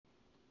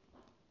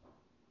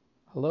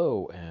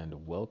Hello,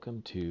 and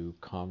welcome to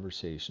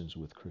Conversations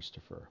with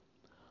Christopher.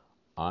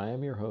 I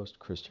am your host,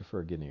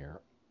 Christopher Gannier,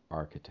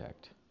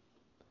 architect.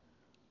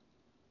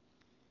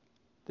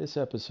 This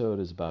episode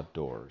is about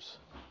doors.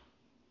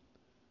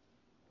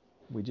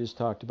 We just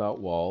talked about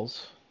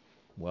walls.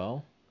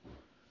 Well,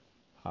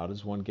 how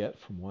does one get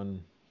from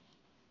one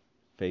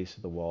face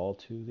of the wall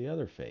to the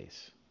other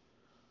face?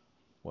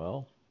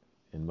 Well,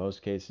 in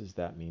most cases,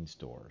 that means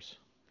doors.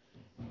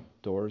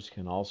 Doors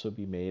can also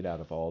be made out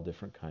of all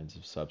different kinds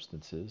of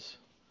substances.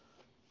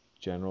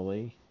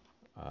 Generally,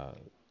 uh,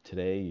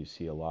 today you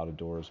see a lot of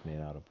doors made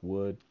out of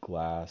wood,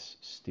 glass,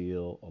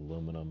 steel,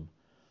 aluminum,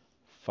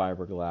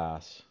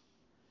 fiberglass,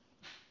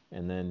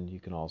 and then you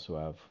can also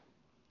have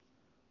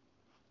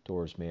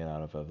doors made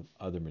out of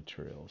other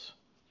materials.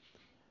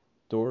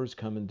 Doors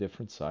come in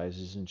different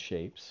sizes and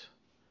shapes.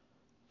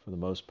 For the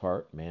most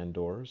part, man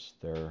doors,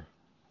 they're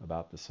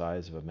about the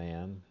size of a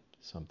man,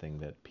 something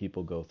that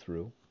people go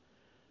through,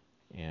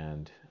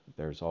 and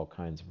there's all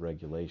kinds of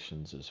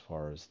regulations as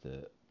far as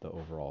the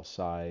overall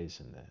size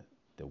and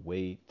the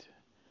weight,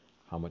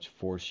 how much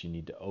force you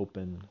need to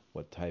open,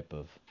 what type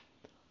of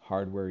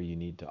hardware you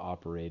need to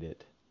operate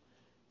it.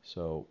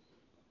 So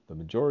the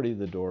majority of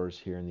the doors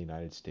here in the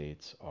United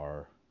States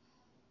are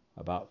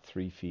about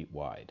 3 feet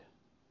wide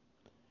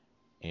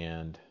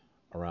and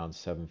around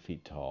 7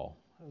 feet tall.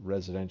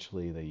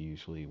 Residentially, they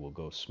usually will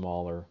go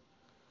smaller.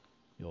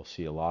 You'll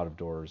see a lot of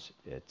doors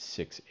at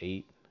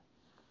 6'8",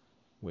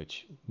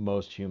 which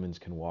most humans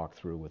can walk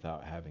through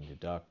without having to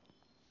duck.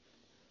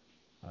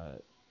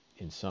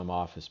 In some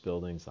office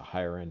buildings, the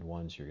higher end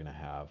ones, you're going to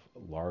have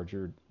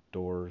larger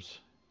doors,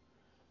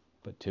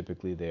 but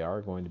typically they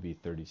are going to be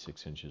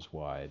 36 inches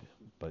wide,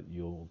 but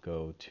you'll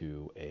go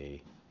to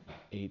a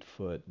 8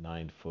 foot,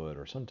 9 foot,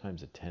 or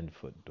sometimes a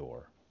 10-foot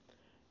door.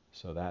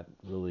 So that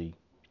really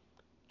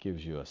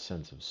gives you a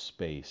sense of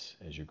space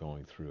as you're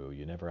going through.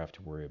 You never have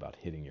to worry about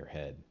hitting your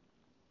head.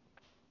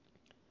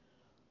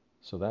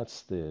 So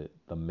that's the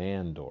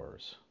man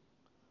doors.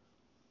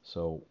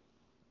 So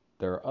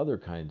there are other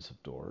kinds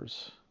of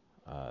doors.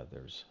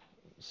 There's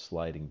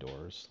sliding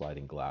doors,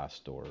 sliding glass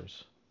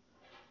doors.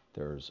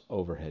 There's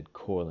overhead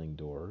coiling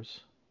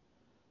doors.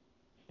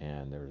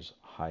 And there's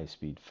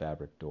high-speed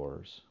fabric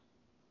doors.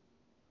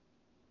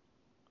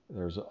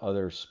 There's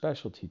other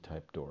specialty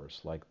type doors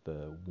like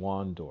the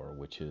wand door,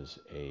 which is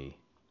a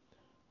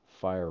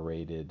fire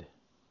rated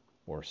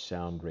or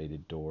sound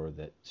rated door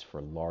that's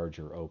for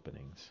larger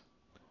openings.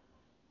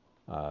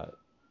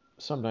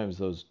 Sometimes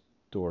those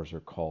doors are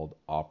called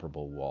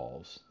operable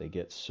walls. They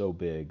get so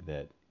big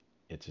that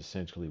it's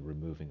essentially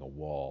removing a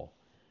wall,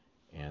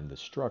 and the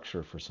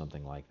structure for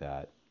something like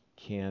that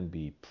can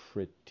be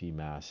pretty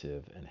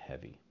massive and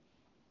heavy.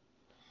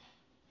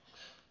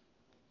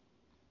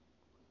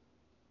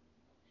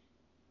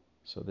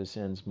 So this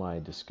ends my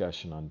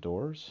discussion on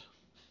doors.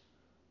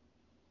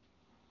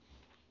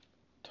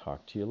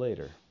 Talk to you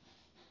later.